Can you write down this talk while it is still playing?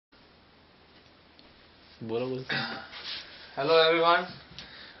बोलो बोलो Hello everyone.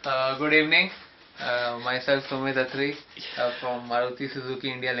 Good evening. Myself Sumit Atri from Maruti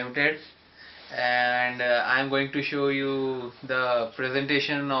Suzuki India Limited, and I am going to show you the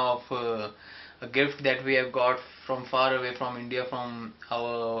presentation of a gift that we have got from far away from India from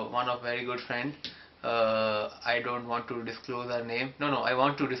our one of very good friend. I don't want to disclose her name. No, I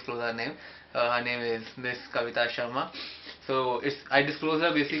want to disclose her name. Her name is Miss Kavita Sharma. So I disclose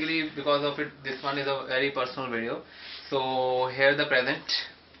her basically because of it. This one is a very personal video. So here the present,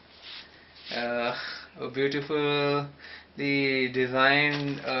 a beautifully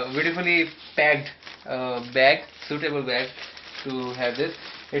designed, beautifully packed bag, suitable bag to have this.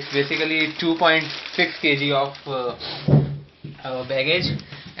 It's basically 2.6 kg of baggage,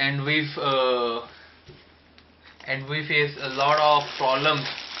 and we face a lot of problems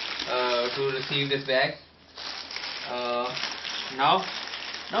to receive this bag. Uh, now,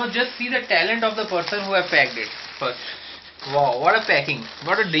 now just see the talent of the person who have packed it first. Wow, what a packing!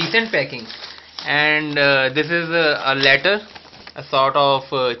 What a decent packing! And this is a letter, a sort of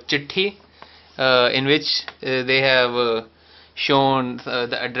chitti, in which they have shown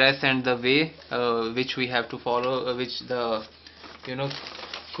the address and the way which we have to follow, which the you know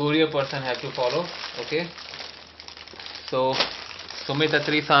courier person have to follow. Okay, so Sumit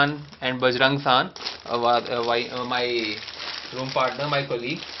Atri san and Bajrang san, my room partner, my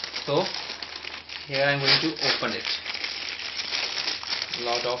colleague. So here I am going to open it.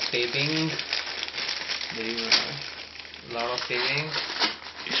 Lot of taping. Lot of taping.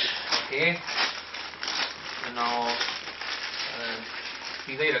 Okay. And now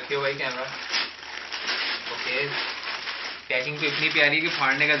सीधा ही रखियो भाई camera. Okay. Packing तो इतनी प्यारी है कि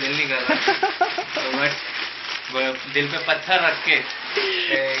फाड़ने का दिल नहीं कर रहा. बट दिल पे पत्थर रख के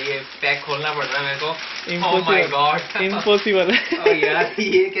ये पैक खोलना पड़ रहा है मेरे को. Oh my God. इम्पॉसिबल है यार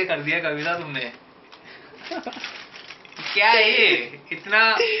ये क्या कर दिया कविता तुमने. क्या है ये इतना.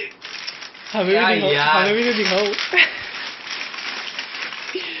 हमें भी तो दिखाओ.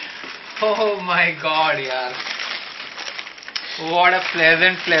 Oh my God यार. What a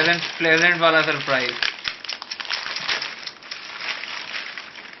pleasant वाला surprise.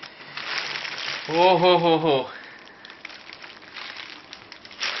 Oh.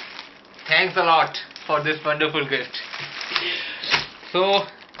 Thanks a lot for this wonderful gift. So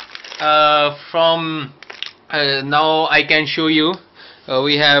from now I can show you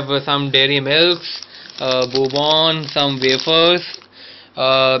we have some dairy milks, bourbon, some wafers,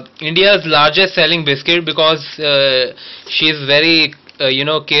 India's largest selling biscuit, because she is very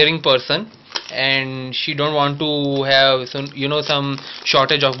caring person, and she don't want to have some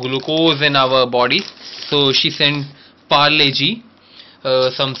shortage of glucose in our body, so she sent Parle G,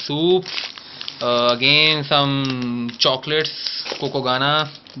 some soups, again some chocolates, Cocogana,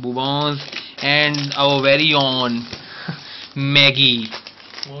 bourbons, and our very own Maggi.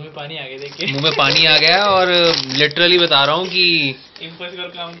 मुंह में पानी आ गया देख के. मुंह में पानी आ गया, और लिटरली बता रहा हूँ कि इम्पॉसिबल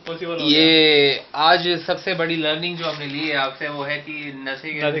काम पॉसिबल हो ये आज सबसे बड़ी लर्निंग जो हमने ली है आपसे वो है कि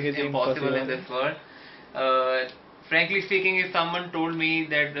nothing is impossible in this world. Frankly speaking, if someone told me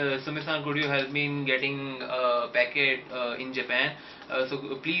that Sumit-san, could you help me in getting a packet in Japan, so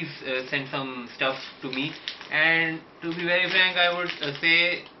please send some stuff to me, and to be very frank, I would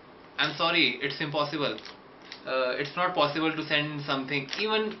say I'm sorry, it's impossible. It's not possible to send something,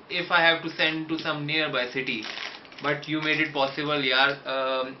 even if I have to send to some nearby city, but you made it possible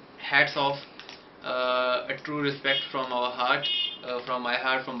yaar. Hats off, a true respect from our heart, from my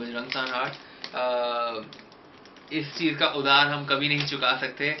heart, from Bajrang San heart. इस चीज़ का उधार हम कभी नहीं चुका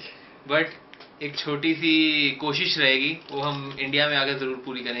सकते, but एक छोटी सी कोशिश रहेगी, वो हम इंडिया में आकर जरूर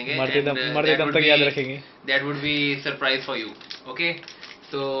पूरी करेंगे. मरते दम तक याद रखेंगे. That would be surprise for you. Okay.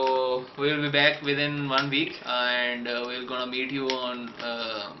 So we will be back within 1 week, and we're gonna meet you on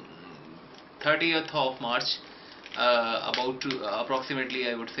 30th of March, approximately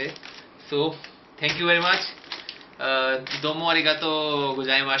I would say. So thank you very much. Domo arigato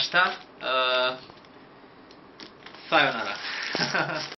gozaimashita. Sayonara.